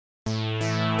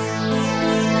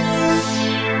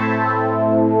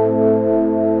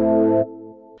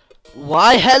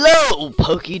Why hello,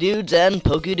 Pokedudes and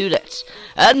Pokedudettes,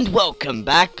 and welcome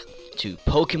back to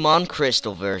Pokemon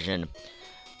Crystal version,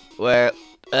 where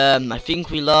I think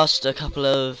we lost a couple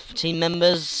of team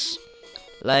members,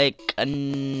 like, I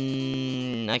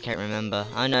can't remember.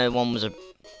 I know one was a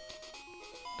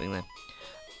thing there.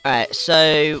 Alright,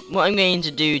 so what I'm going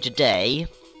to do today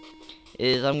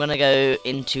is I'm gonna go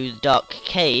into the dark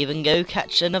cave and go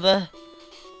catch another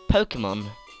Pokemon.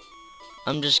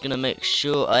 I'm just gonna make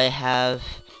sure I have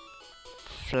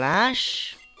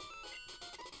Flash.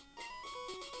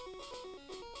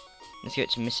 Let's go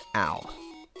to Miss Owl.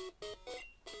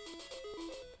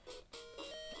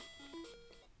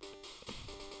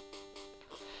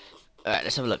 Alright,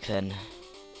 let's have a look then.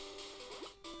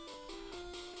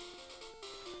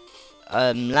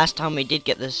 Last time we did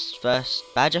get this first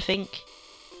badge, I think.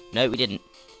 No, we didn't.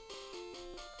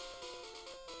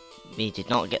 We did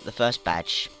not get the first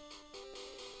badge.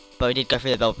 But we did go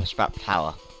through the BellSprout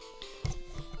tower.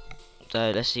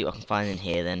 So let's see what I can find in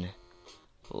here then.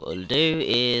 What we'll do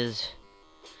is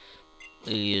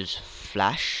we'll use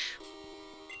Flash.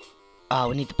 Oh,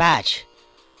 we need the badge.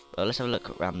 Well, let's have a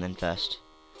look around then first.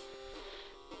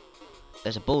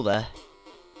 There's a ball there.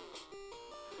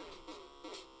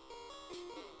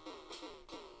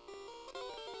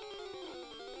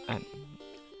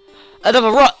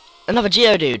 Another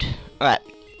Geodude. Alright.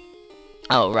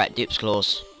 Oh, right, Dupe's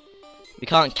Claws. We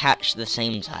can't catch the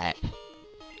same type.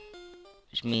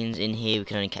 Which means in here we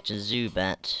can only catch a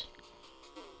Zubat.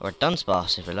 Or a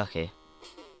Dunsparce if we're lucky.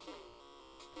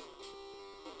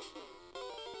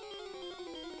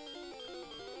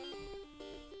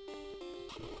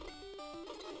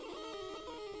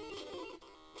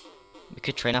 We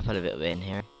could train up a little bit in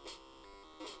here.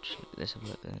 Let's have a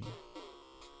look then.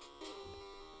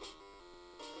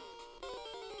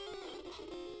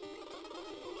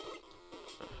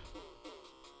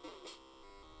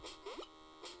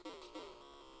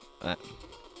 Right.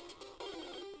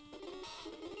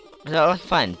 Is that all I can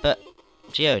find? But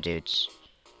Geodudes.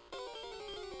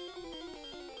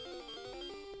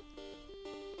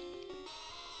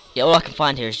 Yeah, all I can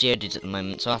find here is Geodudes at the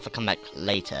moment, so I'll have to come back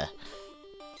later.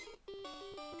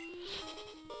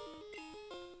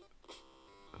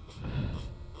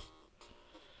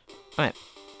 Alright.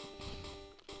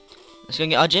 Let's go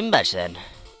and get our gym badge then.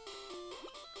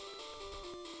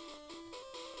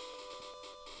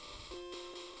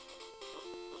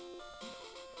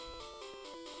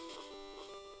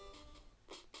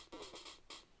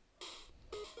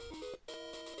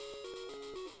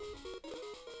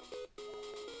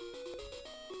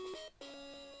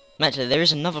 Actually, there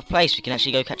is another place we can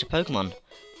actually go catch a Pokemon.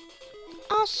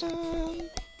 Awesome! Alright,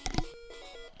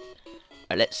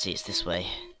 let's see, it's this way.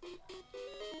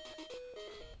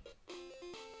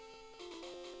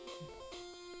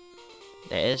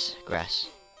 There it is, grass.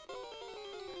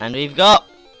 And we've got...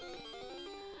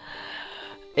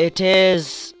 It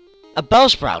is a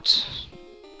BellSprout.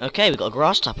 Okay, we've got a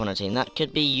grass type on our team. That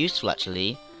could be useful,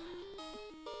 actually.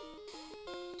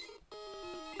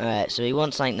 Alright, so we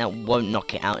want something that won't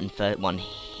knock it out in one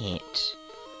hit.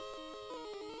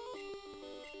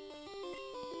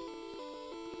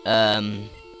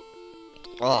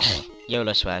 Oh,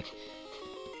 YOLO swag.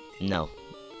 No.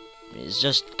 It's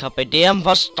just Carpe Diem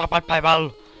for stupid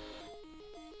people.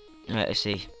 Alright, let's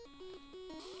see.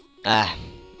 Hey,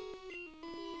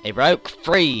 broke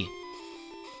free.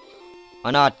 Why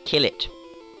not kill it?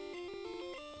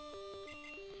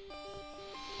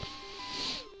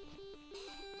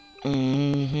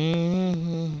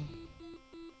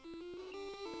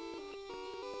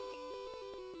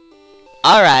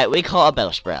 Alright, we caught a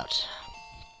BellSprout.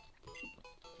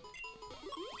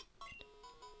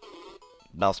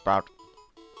 BellSprout.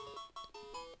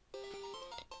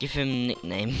 Give him a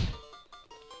nickname.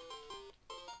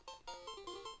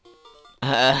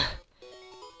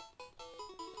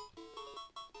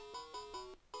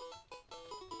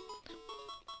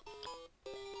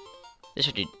 This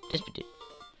would do. This would do.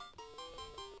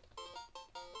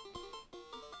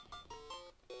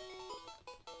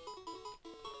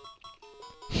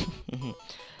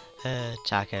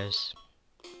 Tacos.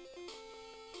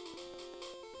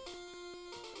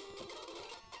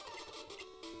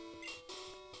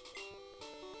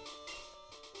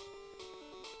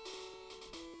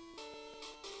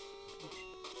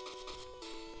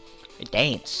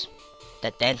 Dance.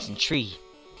 That dancing tree.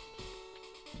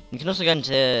 You can also go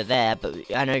into there, but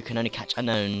I know you can only catch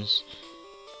unknowns.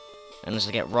 Unless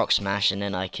I get Rock Smash, and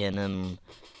then I can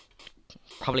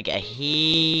probably get a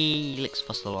Helix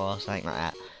Fossil or something like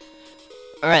that.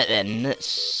 Alright then,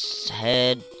 let's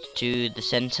head to the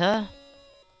center.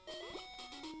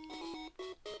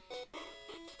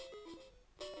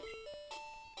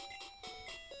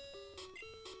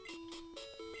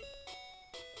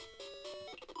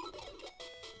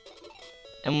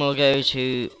 and we'll go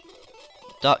to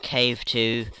Dark Cave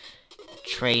to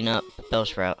train up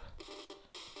BellSprout.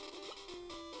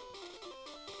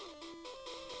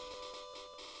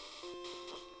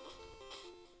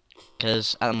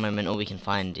 Because at the moment all we can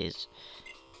find is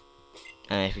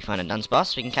if we find a dunce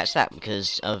boss we can catch that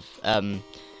because of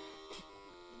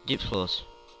dupe claws.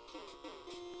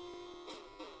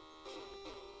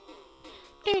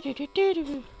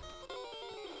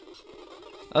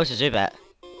 Oh, it's a Zubat.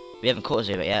 We haven't caught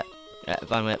a Zubat yet.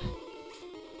 Vine Whip.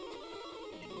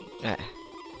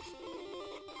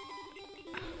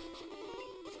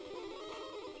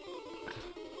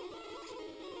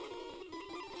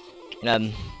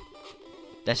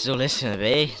 This is all this is gonna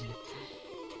be.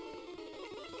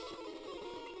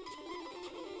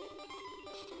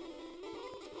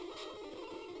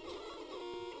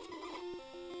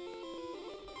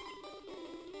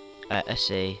 Let's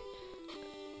see.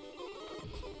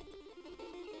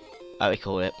 Oh, we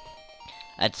caught it.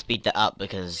 I had to speed that up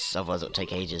because otherwise it would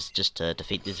take ages just to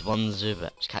defeat this one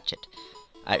Zubat. Just catch it.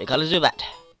 Alright, we got a Zubat.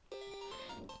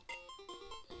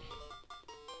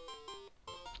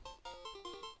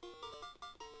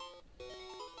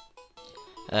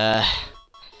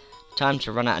 Time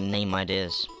to run out of name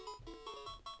ideas.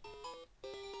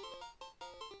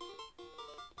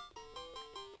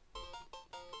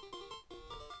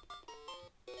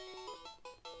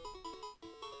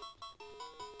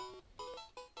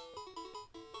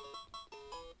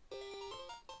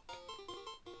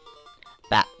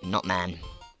 Bat, not man.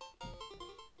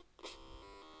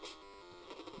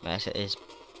 Yes, it is.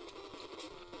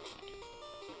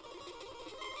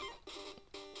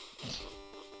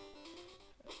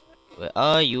 Where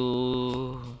are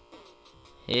you?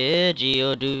 Here,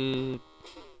 Geodude.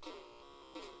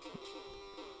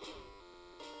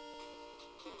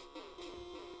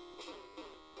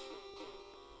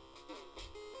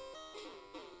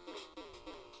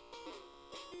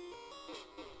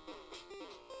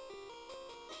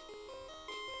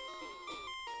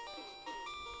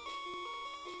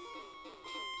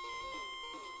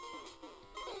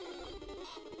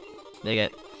 There you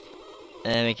go.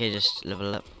 And we can just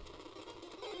level up.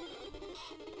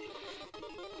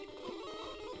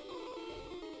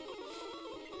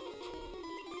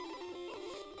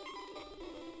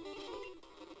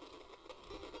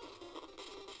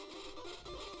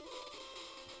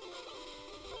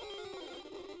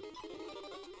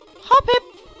 Hop it!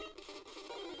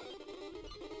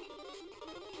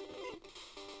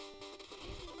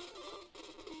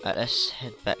 Right, let's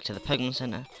head back to the Pokemon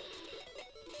Center.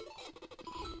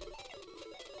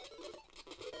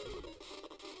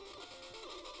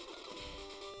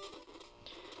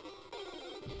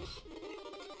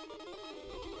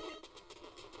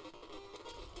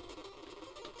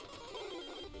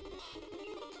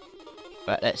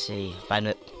 Right, let's see. Find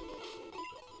it.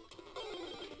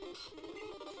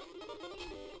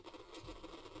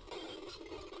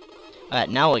 Alright,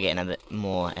 now we're getting a bit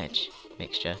more edge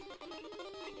mixture.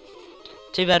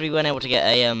 Too bad we weren't able to get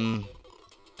a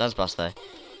Dunce Boss though.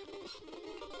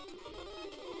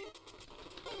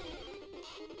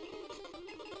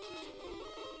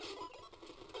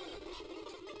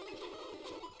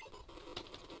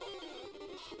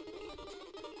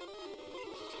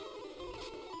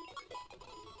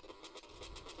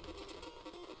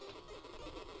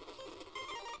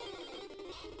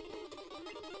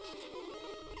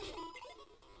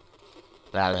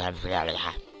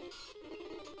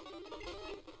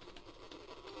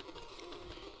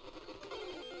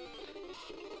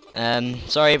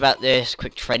 Sorry about this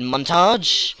quick trend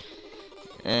montage.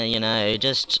 You know,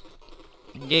 just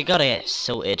you gotta get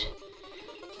sorted.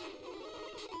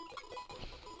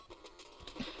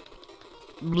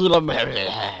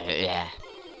 Yeah.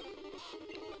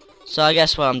 So I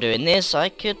guess while I'm doing this, I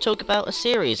could talk about a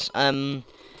series I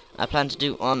plan to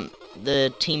do on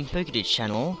the Team Pokedude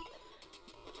channel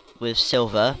with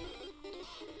Silver.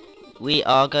 We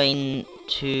are going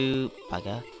to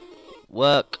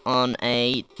work on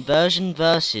a version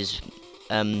versus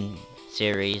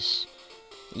series.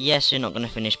 Yes, we're not going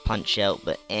to finish Punch Out,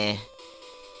 but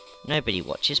nobody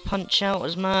watches Punch Out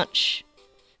as much.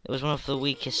 It was one of the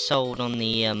weakest sold on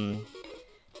the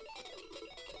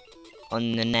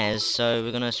NES, so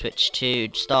we're gonna switch to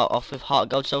start off with Heart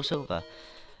Gold Soul Silver,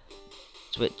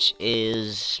 which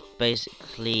is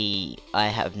basically, I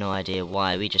have no idea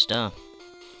why, we just are.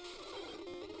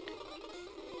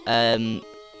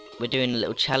 We're doing a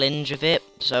little challenge with it,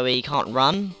 so we can't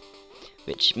run,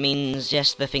 which means,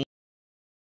 yes, the thing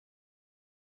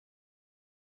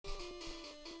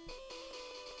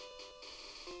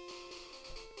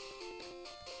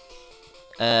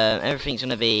everything's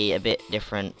gonna be a bit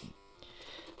different.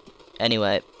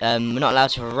 Anyway, we're not allowed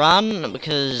to run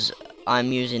because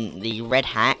I'm using the red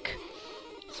hack,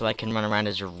 so I can run around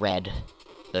as red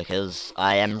because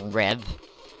I am red.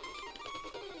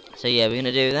 So yeah, we're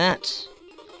gonna do that.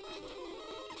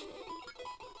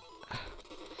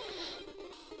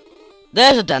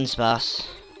 There's a dance pass.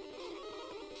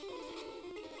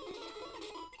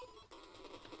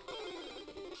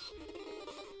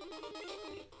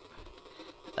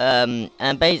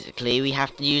 And basically we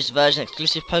have to use version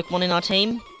exclusive Pokemon in our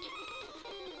team.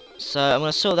 So I'm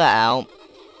gonna sort that out,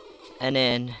 and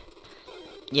then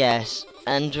yes,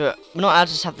 and we're not allowed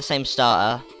to just have the same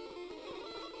starter.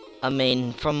 I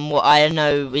mean, from what I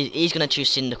know, he's gonna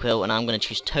choose Cyndaquil, and I'm gonna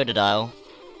choose Totodile,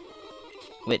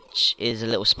 which is a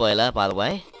little spoiler, by the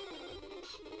way.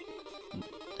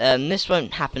 This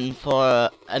won't happen for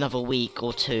another week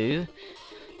or two,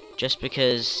 just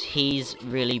because he's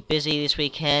really busy this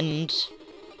weekend.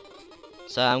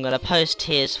 So I'm gonna post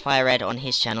his Fire Red on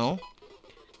his channel,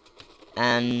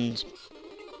 and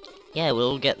yeah,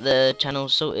 we'll get the channel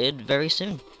sorted very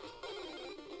soon.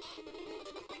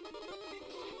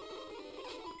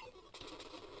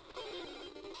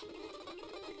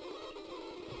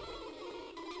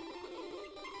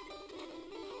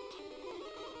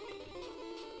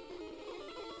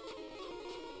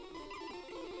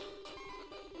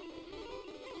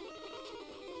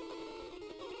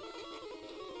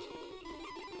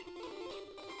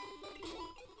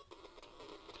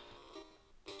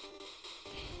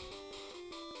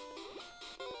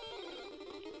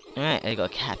 Alright, I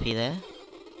got a Cappy there.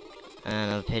 And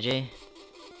another Pidgey.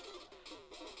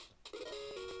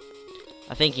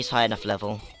 I think he's high enough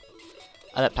level.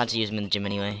 I don't plan to use him in the gym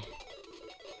anyway.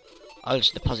 I'll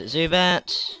just deposit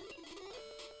Zubat,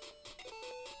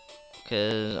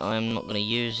 because I'm not going to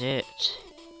use it.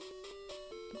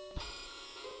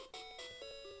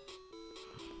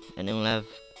 And then we'll have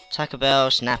Taco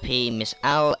Bell, Snappy, Miss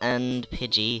Owl, and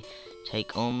Pidgey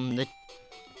take on the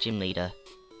gym leader.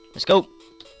 Let's go!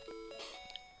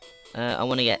 I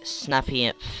want to get Snappy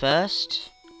at first,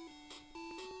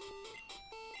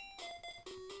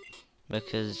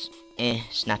 because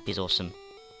Snappy's awesome.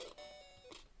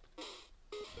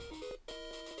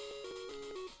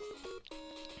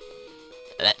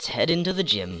 Let's head into the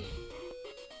gym.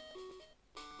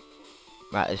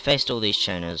 Right, we faced all these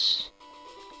trainers.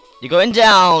 You're going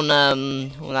down.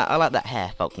 Well, I like that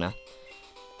hair, Faulkner.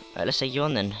 Right, let's take you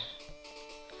on then.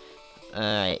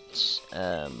 Alright,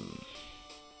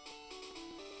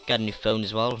 got a new phone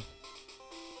as well,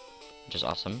 which is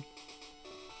awesome.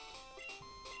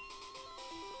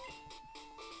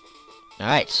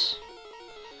 Alright,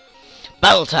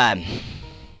 battle time.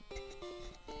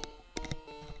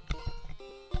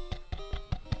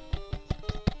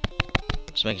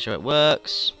 Just making sure it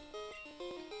works.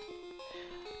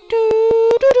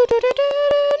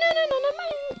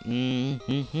 My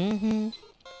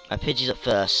Pidgey's up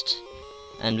first,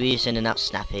 and we're sending out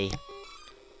Snappy.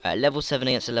 Level 7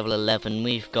 against a level 11,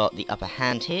 we've got the upper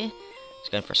hand here. It's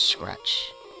going for a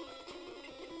scratch.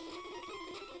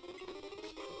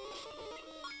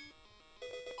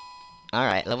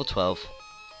 Alright, level 12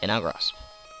 in our grasp.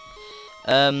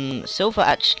 Silver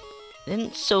actually...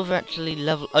 Didn't Silver actually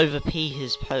level over-P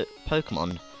his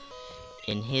Pokemon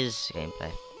in his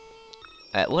gameplay?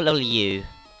 What level are you?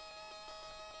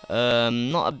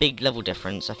 Not a big level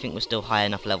difference. I think we're still high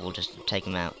enough level just to take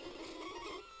him out.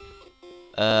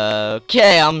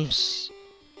 Okay,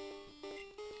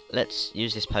 let's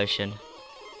use this potion.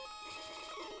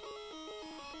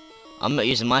 I'm not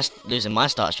losing my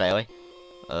start straight away.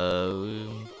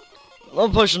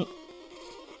 One potion.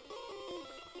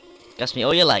 Gas me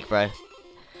all you like, bro.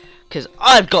 Cause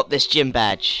I've got this gym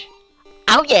badge.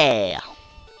 Oh yeah!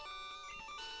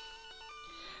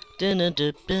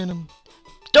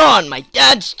 Darn, my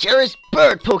dad's cherished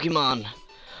bird Pokemon.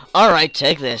 Alright,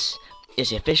 take this. It's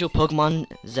the official Pokemon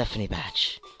Zephany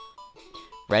badge.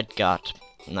 Red got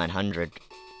 900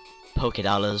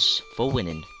 Pokédollars for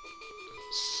winning.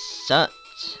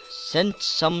 Sent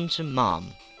some to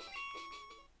Mom.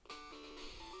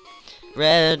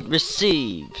 Red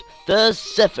received the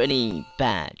Zephany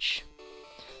badge.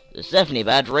 The Zephany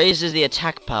badge raises the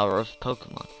attack power of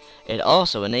Pokemon. It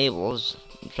also enables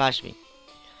Flash Beam.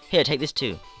 Here, take this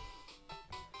too.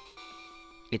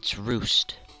 It's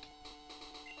Roost.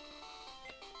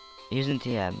 Using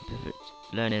the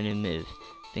learn a new move.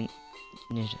 Think.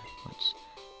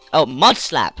 Oh, Mud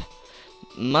Slap.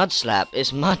 Mud Slap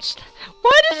is Mud Slap.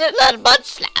 Why does it learn Mud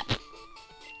Slap?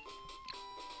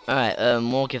 Alright,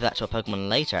 we'll give that to a Pokemon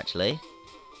later, actually.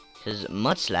 Because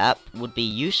Mud Slap would be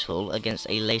useful against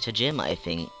a later gym, I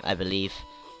believe.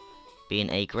 Being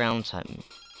a ground type.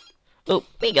 Oh,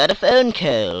 we got a phone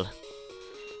call.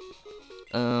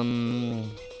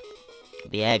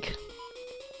 The egg.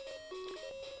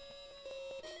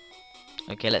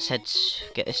 Okay, let's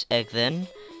get this egg then.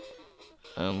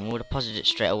 We'll deposit it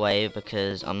straight away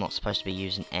because I'm not supposed to be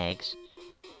using eggs.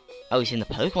 Oh, it's in the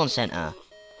Pokemon Center.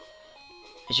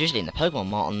 It's usually in the Pokemon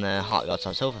Mart on the Heart Gold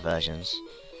Sun Silver versions,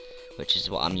 which is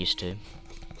what I'm used to.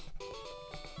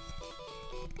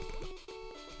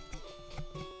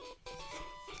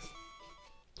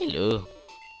 Hello.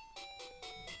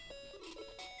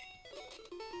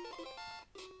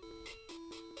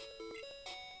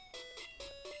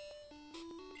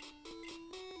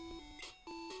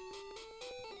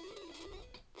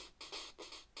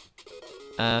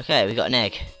 Okay, we got an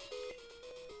egg.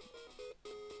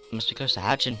 Must be close to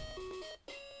hatching.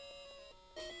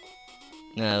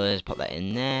 No, let's pop that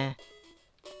in there.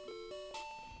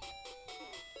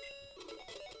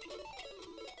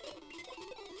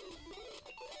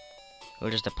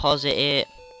 We'll just deposit it.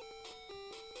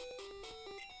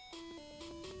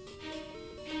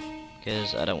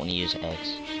 Because I don't want to use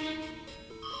eggs.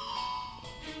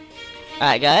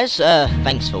 Alright guys,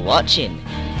 thanks for watching.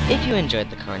 If you enjoyed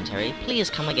the commentary, please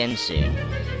come again soon.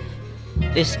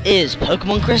 This is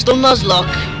Pokemon Crystal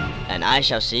Nuzlocke, and I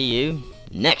shall see you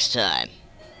next time.